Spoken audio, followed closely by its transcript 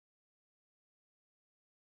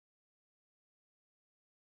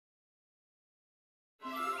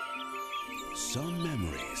Some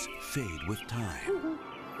memories fade with time,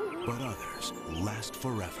 but others last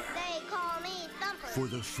forever. They call me Thumper. For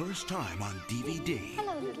the first time on DVD,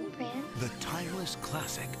 Hello, little prince. the timeless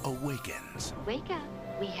classic awakens. Wake up,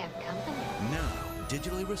 we have company. Now,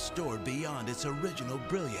 digitally restored beyond its original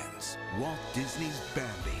brilliance. Walt Disney's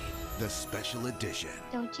Bambi, the special edition.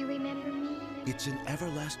 Don't you remember me? It's an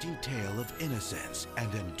everlasting tale of innocence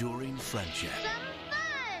and enduring friendship, Some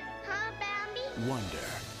fun, huh, Bambi? wonder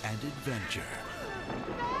and adventure.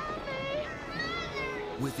 Bambi! Mother!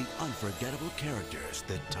 With the unforgettable characters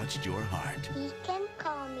that touched your heart. You can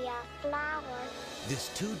call me a flower. This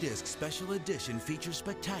 2-disc special edition features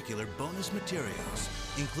spectacular bonus materials,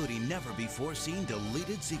 including never-before-seen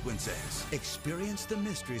deleted sequences. Experience the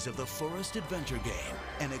mysteries of the Forest Adventure game,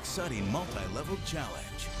 an exciting multi-level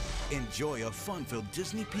challenge. Enjoy a fun-filled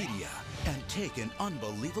Disneypedia and take an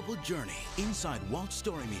unbelievable journey inside Walt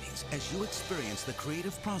story meetings as you experience the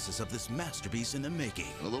creative process of this masterpiece in the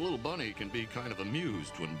making. Well, the little bunny can be kind of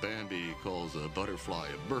amused when Bambi calls a butterfly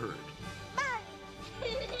a bird.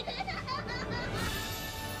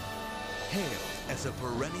 Hailed as a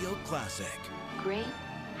perennial classic. Great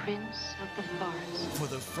Prince of the Forest. For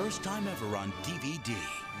the first time ever on DVD,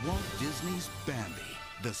 Walt Disney's Bambi,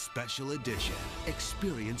 the special edition.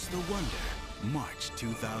 Experience the wonder. March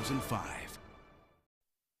 2005.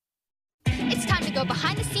 It's time to go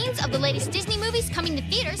behind the scenes of the latest Disney movies coming to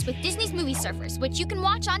theaters with Disney's Movie Surfers, which you can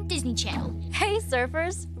watch on Disney Channel. Hey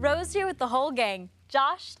surfers, Rose here with the whole gang.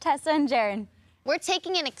 Josh, Tessa, and Jaren. We're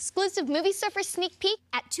taking an exclusive Movie Surfers sneak peek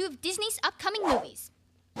at 2 of Disney's upcoming movies.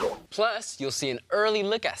 Plus, you'll see an early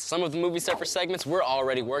look at some of the Movie Surfer segments we're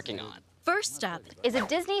already working on. First up is a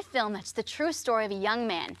Disney film that's the true story of a young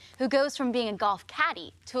man who goes from being a golf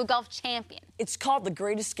caddy to a golf champion. It's called The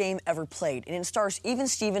Greatest Game Ever Played, and it stars Even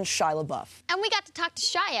Stevens, Shia LaBeouf. And we got to talk to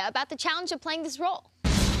Shia about the challenge of playing this role.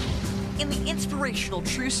 In the inspirational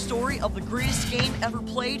true story of the greatest game ever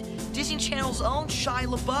played, Disney Channel's own Shia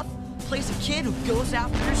LaBeouf plays a kid who goes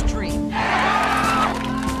after his dream.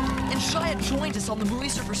 And Shia joins us on the Movie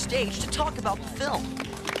Surfer stage to talk about the film.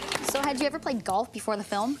 So had you ever played golf before the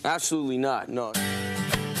film? Absolutely not, no.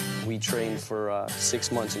 We trained for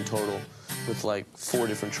 6 months in total with like 4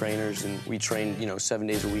 different trainers, and we trained, 7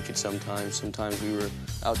 days a week at sometimes. Sometimes we were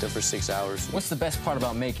out there for 6 hours. What's the best part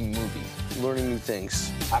about making movies? Learning new things.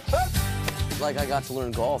 Like, I got to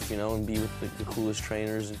learn golf, and be with the coolest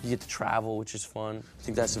trainers. And you get to travel, which is fun. I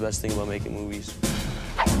think that's the best thing about making movies.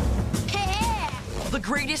 The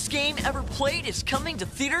Greatest Game Ever Played is coming to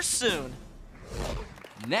theaters soon.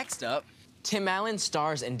 Next up, Tim Allen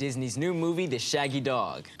stars in Disney's new movie, The Shaggy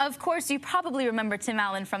Dog. Of course, you probably remember Tim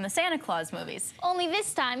Allen from the Santa Claus movies. Only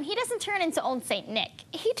this time, he doesn't turn into Old Saint Nick.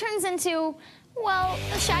 He turns into, well,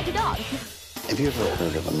 a shaggy dog. Have you ever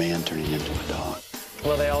heard of a man turning into a dog?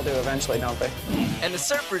 Well, they all do eventually, don't they? And the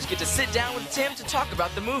surfers get to sit down with Tim to talk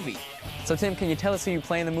about the movie. So, Tim, can you tell us who you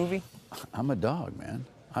play in the movie? I'm a dog, man.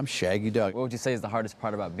 I'm Shaggy Dog. What would you say is the hardest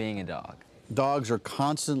part about being a dog? Dogs are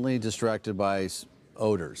constantly distracted by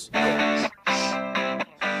odors. Fired!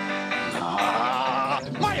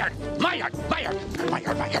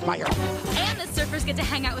 And the surfers get to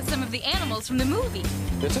hang out with some of the animals from the movie.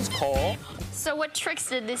 This is Cole. So what tricks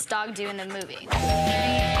did this dog do in the movie?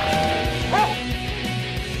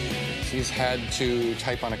 He's had to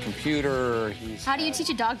type on a computer. How do you teach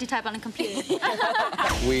a dog to type on a computer?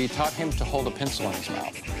 We taught him to hold a pencil in his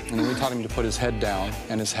mouth. And then we taught him to put his head down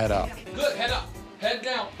and his head up. Good, head up. Head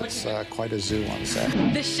down. It's quite a zoo on set.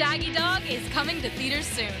 The Shaggy Dog is coming to theaters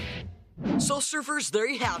soon. So, surfers, there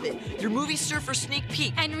you have it, your Movie Surfer sneak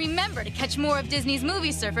peek. And remember to catch more of Disney's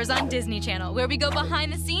Movie Surfers on Disney Channel, where we go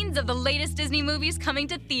behind the scenes of the latest Disney movies coming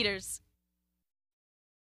to theaters.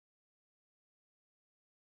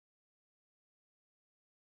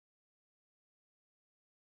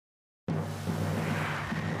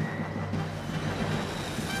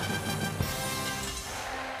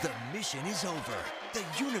 The mission is over. The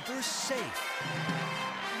universe safe.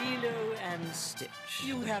 Lilo and Stitch,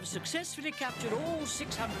 you have successfully captured all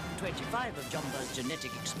 625 of Jumba's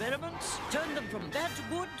genetic experiments, turned them from bad to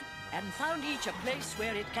good, and found each a place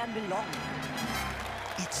where it can belong.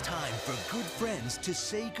 It's time for good friends to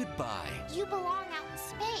say goodbye. You belong out in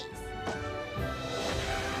space.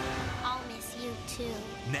 I'll miss you too.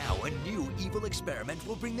 Now a new evil experiment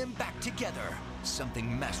will bring them back together.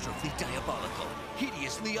 Something masterfully diabolical,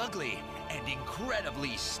 hideously ugly, and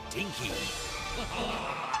incredibly stinky.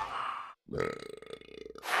 I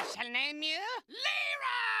shall name you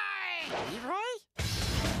Leroy! Leroy?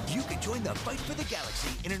 You can join the fight for the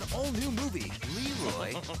galaxy in an all-new movie,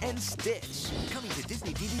 Leroy and Stitch. Coming to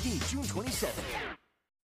Disney DVD June 27th.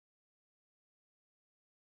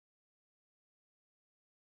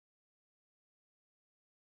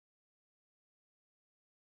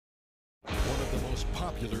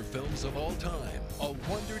 popular films of all time. A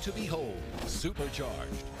wonder to behold,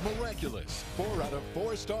 supercharged, miraculous, 4 out of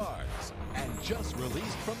 4 stars, and just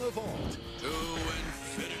released from the vault. To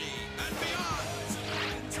infinity and beyond!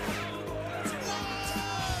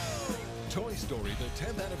 Toy Story, the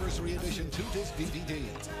 10th Anniversary Edition 2-disc DVD.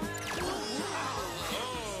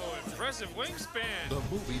 Oh, impressive wingspan. The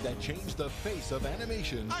movie that changed the face of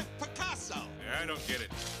animation. I'm Picasso. I don't get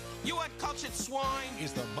it. You uncultured swine.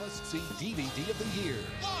 Is the must-see DVD of the year.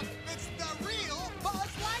 Look, it's the real Buzz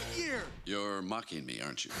Lightyear. You're mocking me,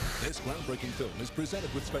 aren't you? This groundbreaking film is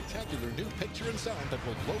presented with spectacular new picture and sound that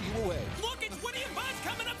will blow you away. Look, it's Woody and Buzz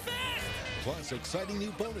coming up fast. Plus, exciting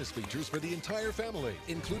new bonus features for the entire family,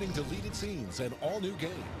 including deleted scenes and all-new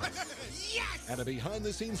games. Yes! And a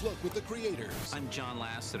behind-the-scenes look with the creators. I'm John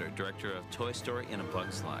Lasseter, director of Toy Story and A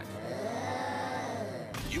Bug's Life.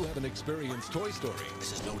 You haven't experienced Toy Story.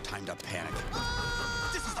 This is no time to panic.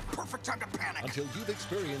 This is the perfect time to panic. Until you've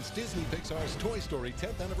experienced Disney Pixar's Toy Story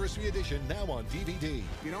 10th Anniversary Edition, now on DVD.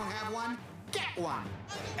 You don't have one? Get one.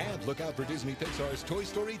 And look out for Disney Pixar's Toy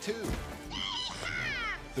Story 2.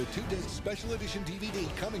 The 2-disc special edition DVD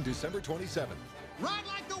coming December 27th. Ride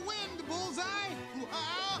like the wind, Bullseye!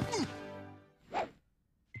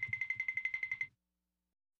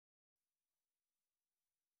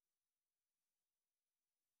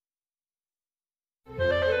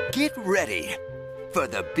 Get ready for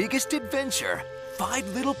the biggest adventure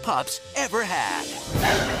 5 little pups ever had.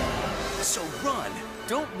 So run,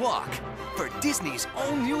 don't walk, for Disney's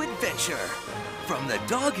all-new adventure. From the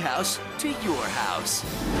doghouse to your house.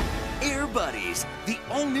 Air Buddies, the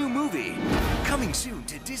all-new movie. Coming soon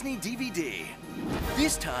to Disney DVD.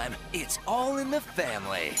 This time, it's all in the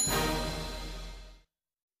family.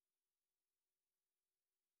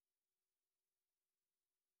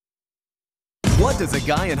 What does a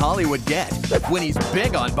guy in Hollywood get when he's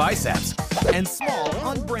big on biceps and small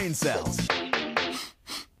on brain cells?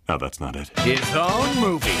 Oh, that's not it. His own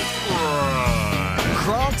movie.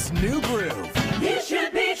 Kronk's New Groove. You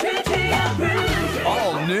should be true to your groove.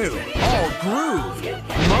 All new, all groove.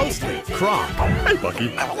 Mostly Kronk. Hey,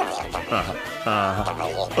 Bucky.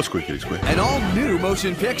 A squeaky squeak. An all-new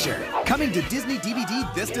motion picture coming to Disney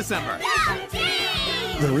DVD this December.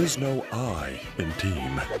 There is no I in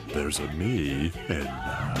team. There's a me in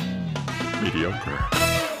mediocre.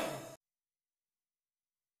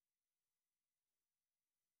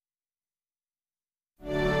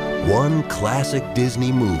 One classic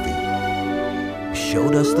Disney movie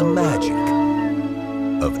showed us the magic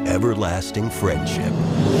of everlasting friendship.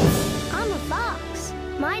 I'm a fox.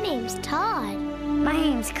 My name's Todd. My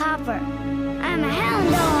name's Copper. I'm a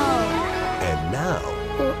hound dog. And now,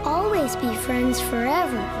 we'll always be friends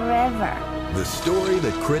forever. Forever. the story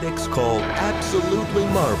that critics call absolutely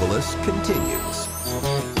marvelous continues.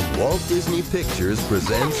 Walt Disney Pictures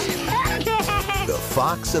presents The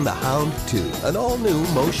Fox and the Hound 2, an all-new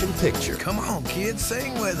motion picture. Come on, kids,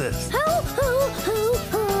 sing with us. Hoo, hoo, hoo,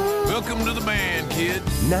 hoo. Welcome to the band, kid.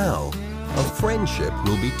 Now, a friendship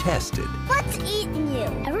will be tested. What's eating you?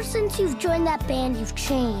 Ever since you've joined that band, you've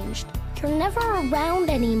changed. You're never around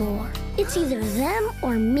anymore. It's either them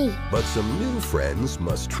or me. But some new friends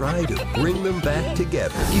must try to bring them back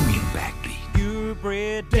together. Give me a backbeat. You're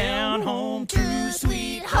bred down home to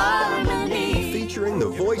sweet harmony. Featuring the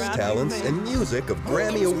voice talents and music of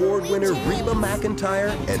Grammy Award winner Reba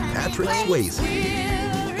McEntire and Patrick Swayze.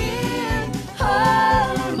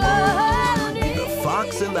 The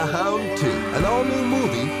Fox and the Hound 2, an all-new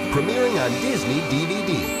movie premiering on Disney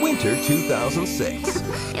DVD, winter 2006.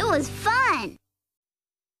 It was fun.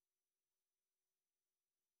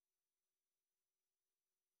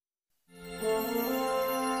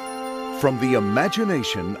 From the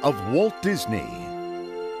imagination of Walt Disney,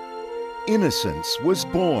 innocence was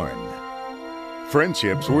born,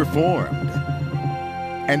 friendships were formed,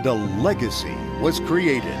 and a legacy was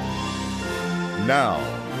created. Now,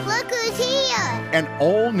 Look who's here. an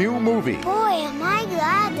all-new movie, Boy, am I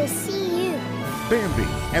glad to see you. Bambi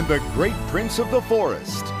and the Great Prince of the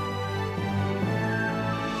Forest.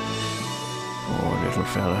 Poor little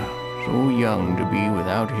fella, so young to be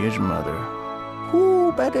without his mother.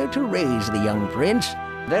 Who better to raise the young prince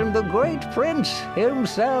than the great prince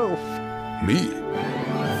himself? Me?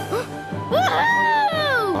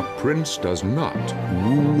 A prince does not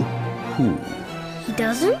woo who. He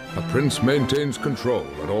doesn't? A prince maintains control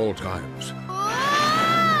at all times.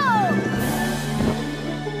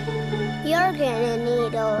 You're gonna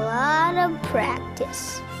need a lot of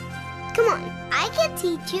practice. Come on, I can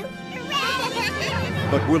teach you.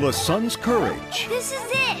 But will a son's courage This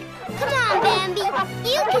is it. Come on, Bambi.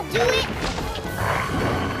 You can do it.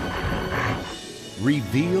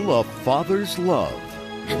 reveal a father's love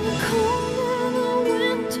And the colder the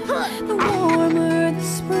winter, the warmer the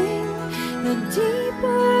spring, the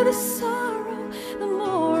deeper the sorrow, the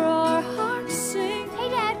more our hearts sing. Hey,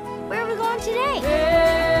 Dad, where are we going today?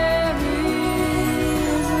 There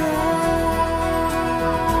is love.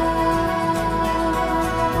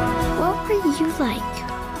 What were you like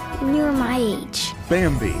when you were my age?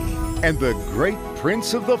 Bambi and the Great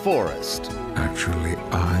Prince of the Forest. Actually,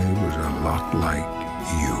 I was a lot like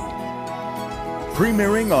you.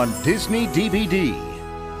 Premiering on Disney DVD,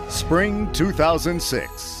 Spring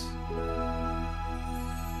 2006.